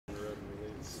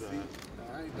All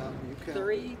right, Doctor, you count.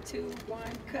 3, 2, 1,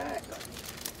 cut.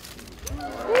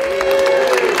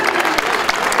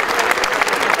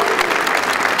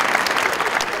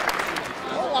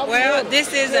 Well,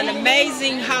 this is an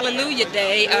amazing Hallelujah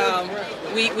Day.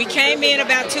 We came in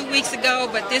about 2 weeks ago,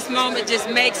 but this moment just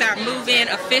makes our move-in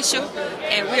official,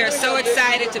 and we are so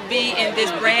excited to be in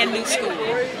this brand new school.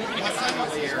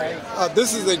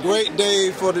 This is a great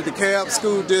day for the DeKalb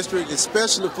School District,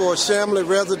 especially for Chamblee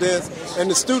residents and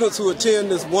the students who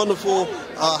attend this wonderful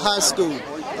high school.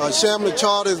 Chamblee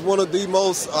Charter is one of the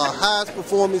most highest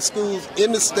performing schools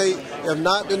in the state, if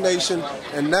not the nation,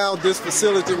 and now this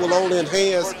facility will only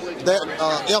enhance that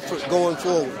effort going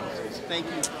forward. Thank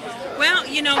you. Well,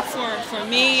 you know, for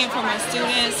me and for my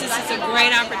students, this is a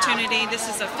great opportunity. This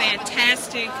is a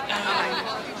fantastic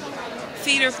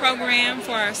feeder program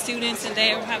for our students, and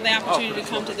they will have the opportunity to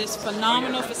come to this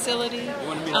phenomenal facility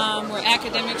where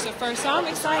academics are first. So I'm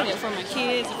excited for my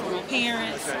kids and for my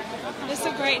parents. It's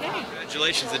a great day.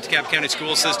 Congratulations to the DeKalb County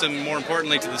school system, more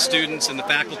importantly to the students and the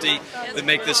faculty that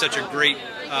make this such a great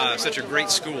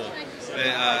school.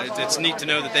 It's neat to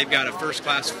know that they've got a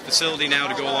first-class facility now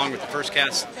to go along with the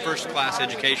first-class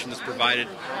education that's provided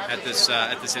at this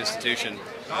institution.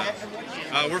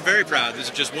 We're very proud. This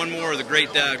is just one more of the great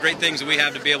things that we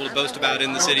have to be able to boast about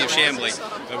in the city of Chamblee.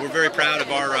 We're very proud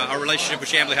of our relationship with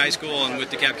Chamblee High School and with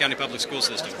the DeKalb County Public School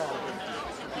System.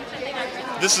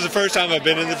 This is the first time I've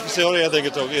been in the facility. I think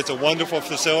it's a wonderful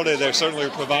facility. They're certainly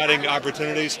providing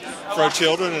opportunities for our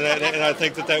children, and I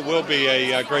think that will be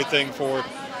a great thing for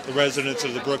the residents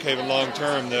of the Brookhaven long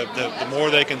term. The more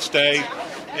they can stay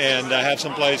and have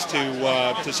some place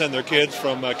to send their kids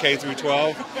from K through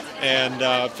 12,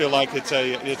 and feel like it's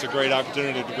a great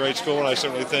opportunity, it's a great school, and I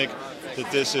certainly think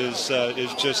that this is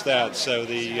just that. So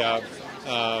the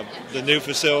new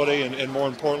facility, and more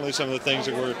importantly, some of the things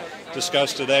that were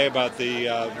discussed today about the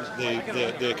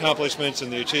accomplishments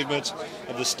and the achievements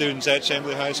of the students at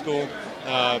Chamblee High School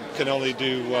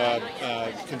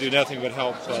can do nothing but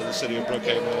help the city of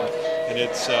Brookhaven and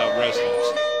its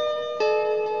residents.